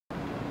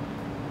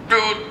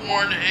Good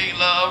morning,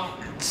 love.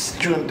 It's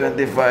June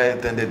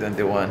 25,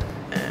 2021,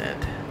 and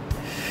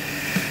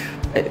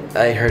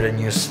I heard the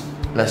news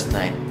last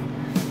night.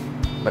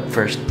 But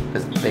first,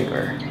 let's take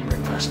our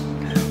breakfast.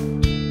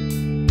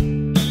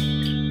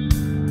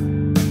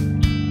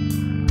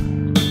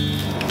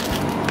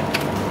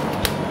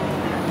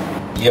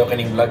 Yo,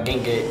 kaning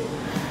vlogging kay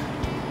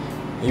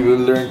you will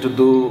learn to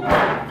do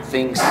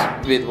things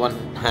with one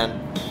hand.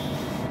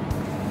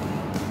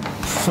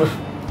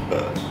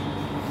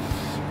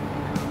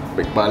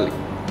 Balik.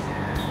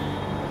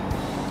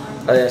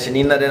 Ay,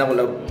 sinina din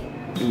ako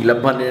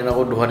ilabhan din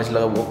ako, duha na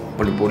sila kabuk.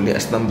 Puli-puli,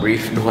 as ng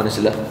brief, duha na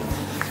sila.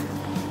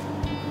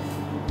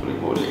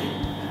 Puli-puli.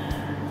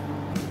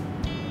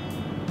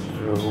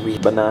 So, we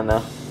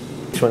banana.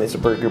 This one is a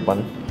burger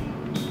bun.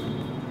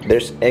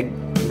 There's egg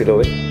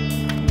below it.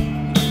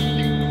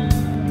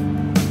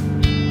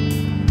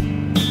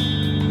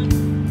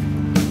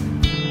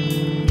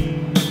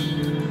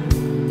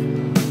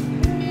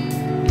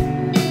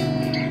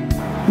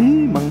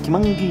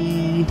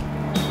 Monkey.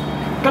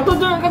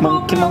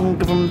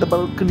 Monkey from the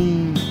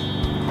balcony.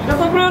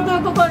 Kato bro,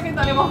 ito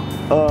kita niyo mo?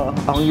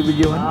 Akong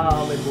i-videohan.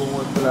 May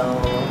bungot pala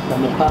sa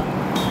mukha.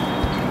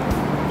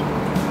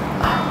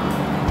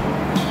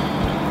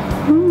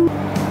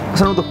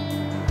 Saan mo to?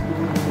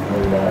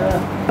 Wala.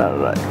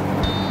 Alright.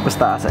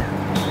 Basta asa.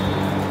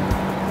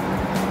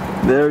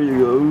 There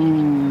you go.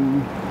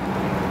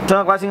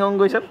 Saan ang klaseng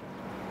onggoy, sir?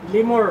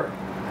 Limor.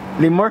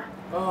 Limor?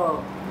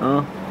 Oo.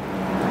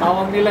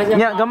 Tawag nila siya.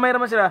 Yeah, gamay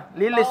naman sila.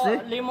 Lilis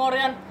eh. Limor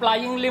yan.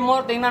 Flying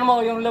limor. Tingnan mo.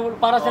 Yung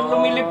para siyang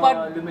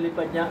lumilipad.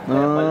 Lumilipad niya.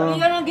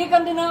 Hindi yan ang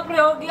gikan din na pre.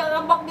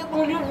 Giambak niya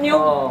itong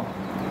niyog.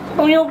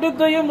 Itong niyog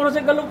dito yun. Mura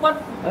siya galupad.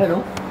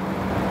 Ano?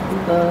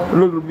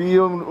 Look,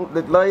 yung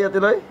letlaya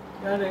tilay.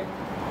 Yan eh.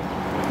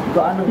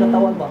 Gaano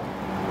katawag ba?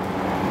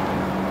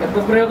 Ito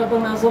pre. Ito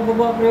nasa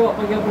baba pre.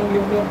 Pagyan ng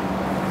niyog.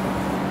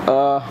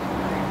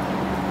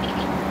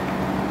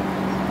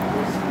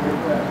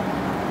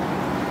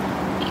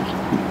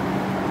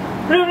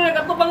 Pre,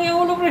 kato pang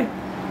yung ulo, pre.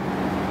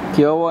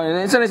 Kiyawa.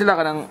 Isa na sila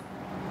ka ng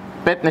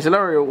pet na sila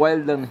or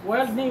wild lang?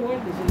 Wild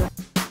sila.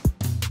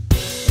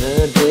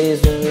 The days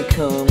when we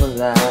come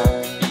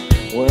alive,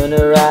 when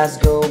our eyes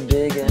go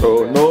big and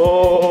oh bright,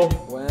 no!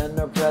 when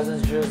our presence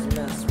just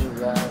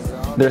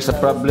mesmerize. There's a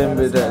problem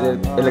with the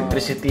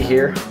electricity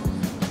here.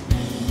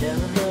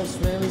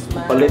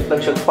 Palit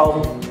lang siya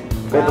pao.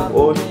 Pero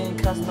on.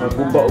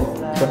 Kaguba o.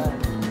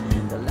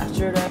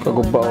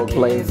 Kaguba o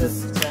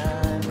appliances.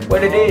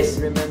 What it is?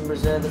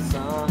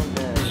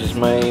 This is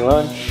my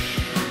lunch.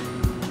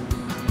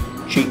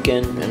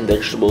 Chicken and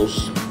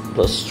vegetables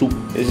plus soup.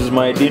 This is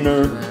my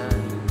dinner.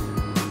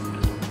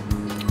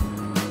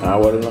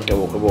 Wala lang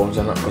kawo-kawo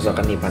ko sa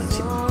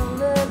kanipansit.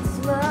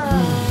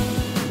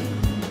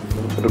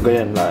 Pero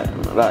ganyan,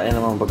 lain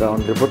naman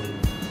pagkaon report.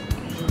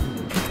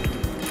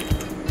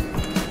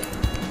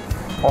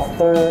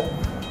 After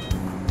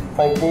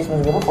 5 days,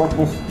 mas gano'n,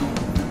 4 days.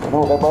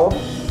 Ano ka ba?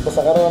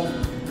 Basta karoon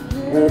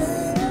is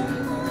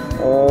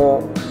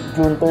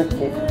June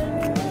 30.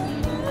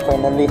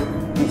 Finally,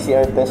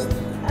 PCR test.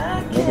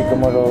 Maybe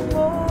tomorrow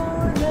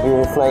we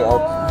will fly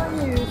out.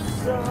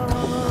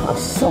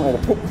 Awesome,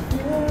 epic.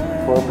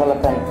 For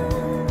Balacan.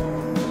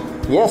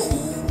 Yes!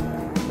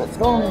 Let's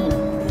go!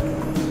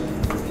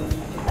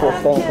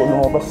 First time ko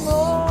lumabas.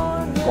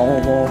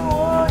 Dahil room.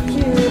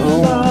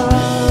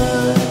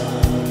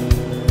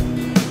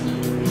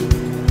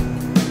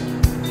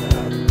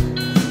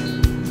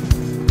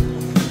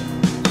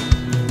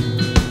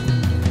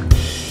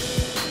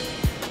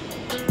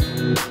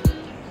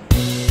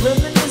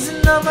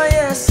 Reminiscing on my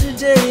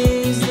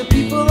yesterdays, the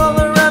people all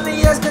around me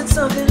asking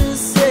something to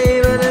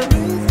say, but I'm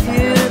with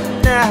you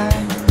tonight.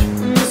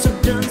 Must have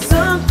done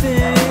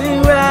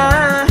something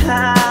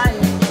right.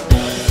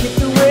 Kick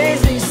the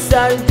ways we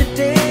started the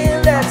day.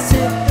 Let's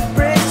hit the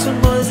brakes from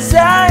one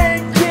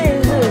side.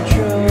 Gains the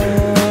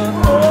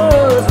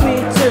troubles, we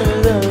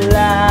turn the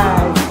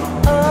light.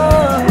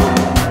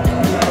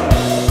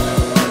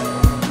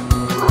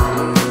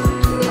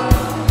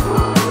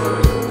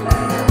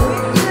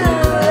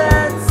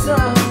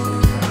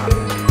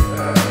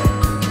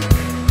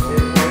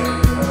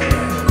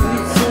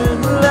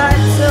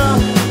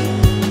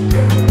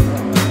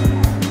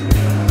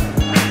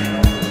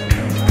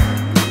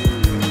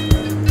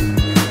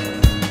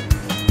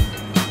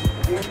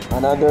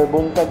 Another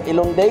bungkag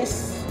ilong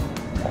days.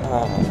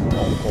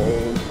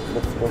 Okay,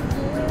 let's go.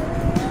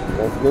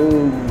 Let's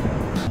go.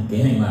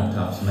 Gaming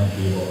laptops might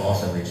be able to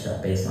also reach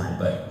that baseline,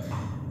 but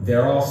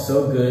they're all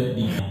so good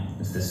because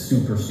it's the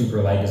super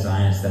light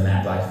design, it's the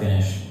matte black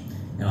finish,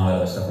 and all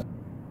that other stuff.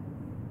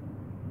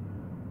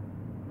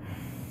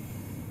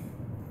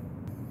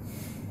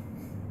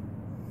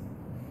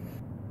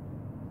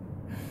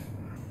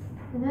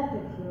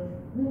 Connected to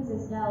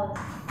Memphis, Dallas.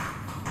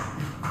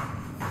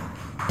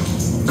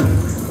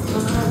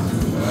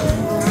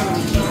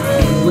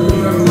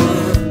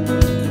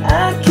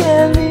 I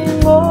can be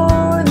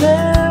more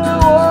than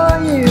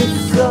what you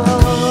saw.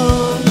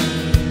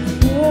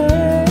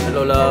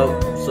 Hello love,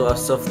 so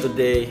as of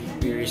today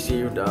we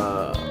received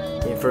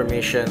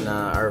information,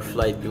 our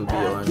flight will be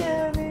on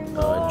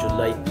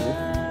July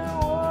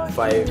 2, 5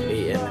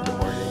 a.m. in the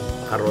morning.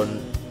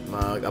 Karon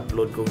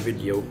mag-upload ko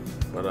video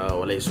para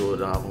wala isuod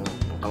na akong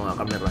mga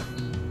camera.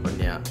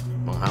 Kanya,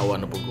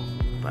 manghawa na po ko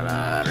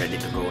para ready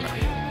to go na.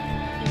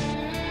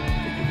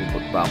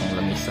 Ikikupot pa akong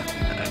lamisa.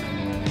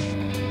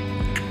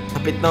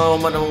 Kapit na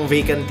naman ang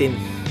vacantine.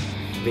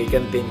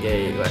 Vacantine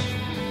kay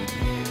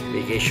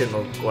vacation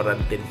o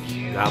quarantine.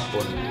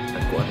 Gapon.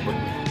 Nagkuhan po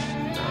niya.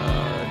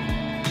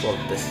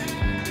 12 test.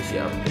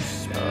 PCR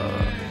test.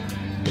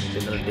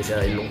 Penalty sa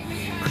ilong.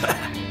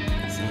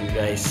 See you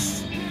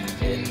guys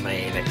in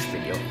my next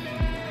video.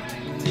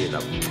 See you,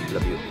 love you.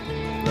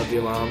 Love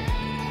you, Mom,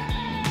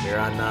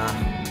 Miranda,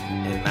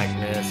 and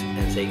Magnus,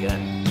 and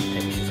Sagan. I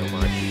miss you so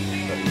much.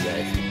 Love you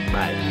guys.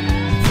 Bye.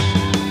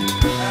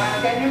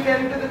 Can you tell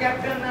to the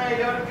captain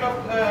 11 o'clock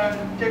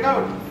check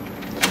out?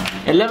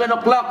 11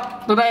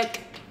 o'clock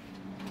tonight.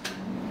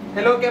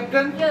 Hello,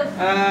 captain. Yes.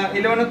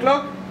 11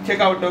 o'clock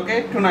check out.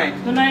 Okay, tonight.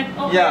 Tonight,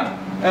 okay. Yeah.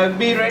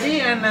 Be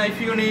ready, and if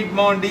you need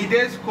more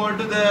details, call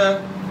to the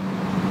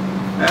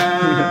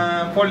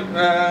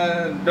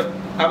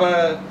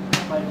our.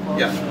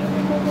 Yeah.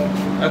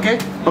 Okay.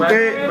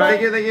 Okay,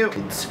 Bye. thank you.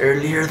 It's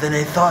earlier than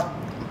I thought.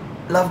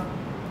 Love.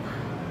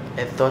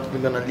 I thought we're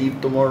gonna leave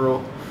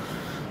tomorrow,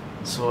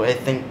 so I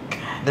think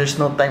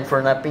there's no time for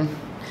napping.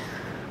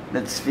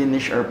 Let's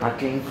finish our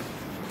packing.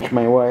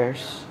 My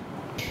wires.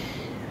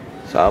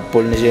 Sa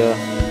Apple na siya.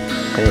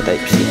 Kanya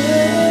Type C.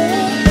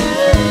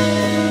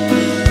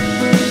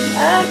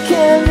 I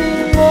can't